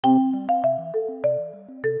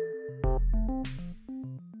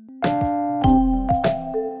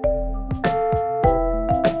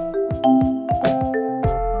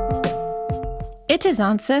It is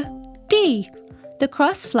answer D. The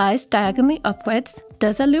cross flies diagonally upwards,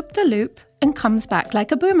 does a loop-the-loop, and comes back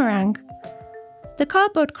like a boomerang. The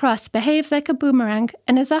cardboard cross behaves like a boomerang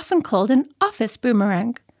and is often called an office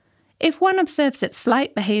boomerang. If one observes its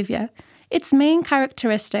flight behaviour, its main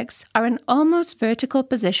characteristics are an almost vertical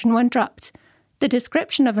position when dropped, the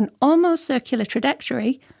description of an almost circular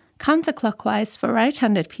trajectory, counterclockwise for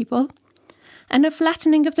right-handed people, and a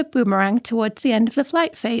flattening of the boomerang towards the end of the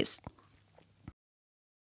flight phase.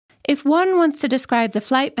 If one wants to describe the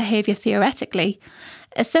flight behaviour theoretically,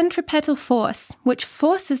 a centripetal force, which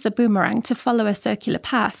forces the boomerang to follow a circular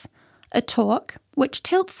path, a torque, which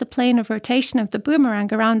tilts the plane of rotation of the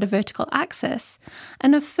boomerang around a vertical axis,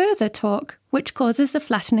 and a further torque, which causes the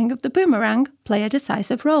flattening of the boomerang, play a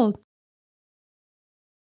decisive role.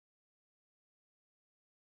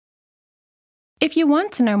 If you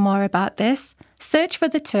want to know more about this, search for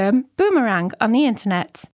the term boomerang on the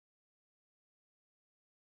internet.